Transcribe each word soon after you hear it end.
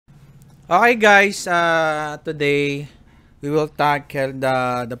Okay guys, today we will tackle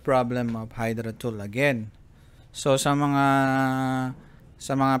the problem of hydra tool again. So sa mga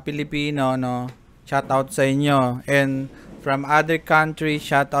Pilipino, no, shout out sa inyo, and from other countries,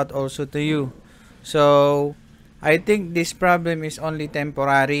 shout out also to you. So I think this problem is only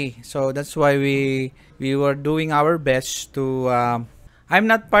temporary. So that's why we were doing our best to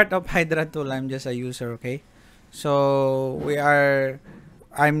I'm not part of hydra tool, I'm just a user, okay? So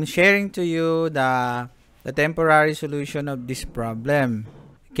I'm sharing to you the temporary solution of this problem.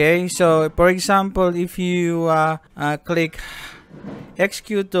 Okay, so for example, if you click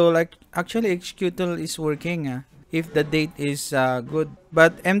executable, like actually executable is working if the date is good,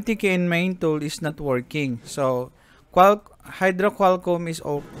 but mtk in main tool is not working. So hydra qualcomm it's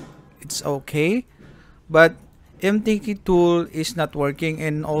okay, but mtk tool is not working,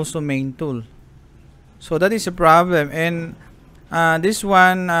 and also main tool. So that is a problem, and this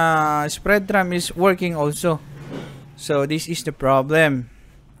one spread RAM is working also. So this is the problem.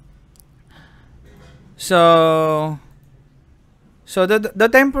 So the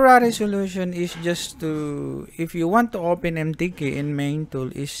temporary solution is just to, if you want to open mtk in main tool,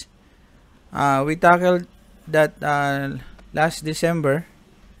 is we tackled that last December,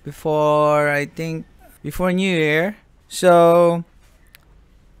 before, I think, before New Year. So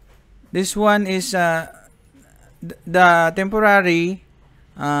this one is the temporary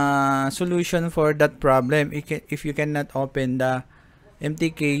solution for that problem if you cannot open the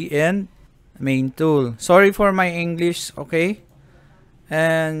mtk and main tool. Sorry for my English, okay?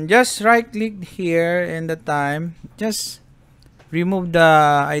 And just right click here in the time, just remove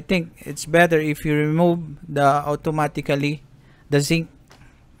the, I think it's better if you remove the automatically, the sync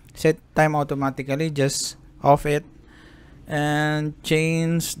set time automatically, just off it and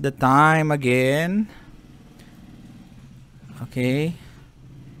change the time again. Okay,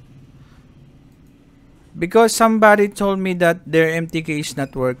 because somebody told me that their mtk is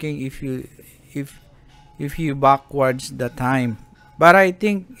not working if you backwards the time, but I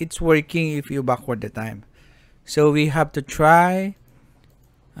think it's working if you backward the time. So we have to try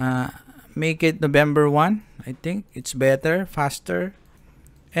make it November 1. I think it's better, faster.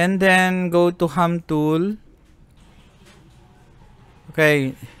 And then go to Humbtool.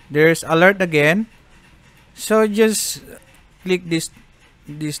 Okay, there's alert again. So just click this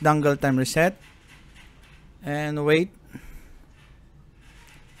dongle time reset and wait.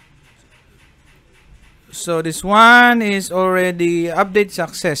 So this one is already update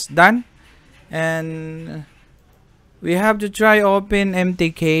success done, and we have to try open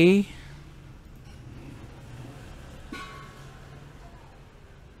mtk.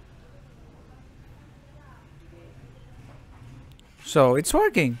 So it's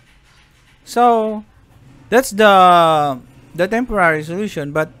working. So that's the temporary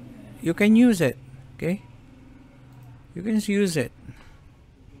solution, but you can use it. Okay, you can use it.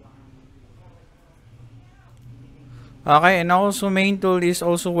 Okay, and also main tool is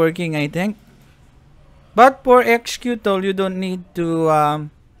also working, I think. But for executable, you don't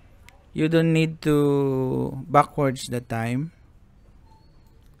need to backwards the time.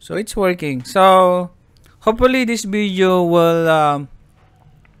 So it's working. So hopefully this video will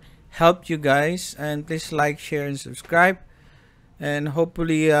help you guys, and please like, share, and subscribe. And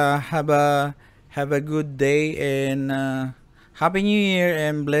hopefully have a good day, and happy new year,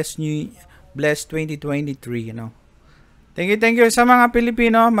 and blessed 2023, you know. Thank you sa mga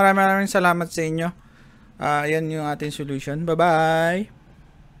Pilipino. Maraming salamat sa inyo. Yan yung ating solution. Bye-bye.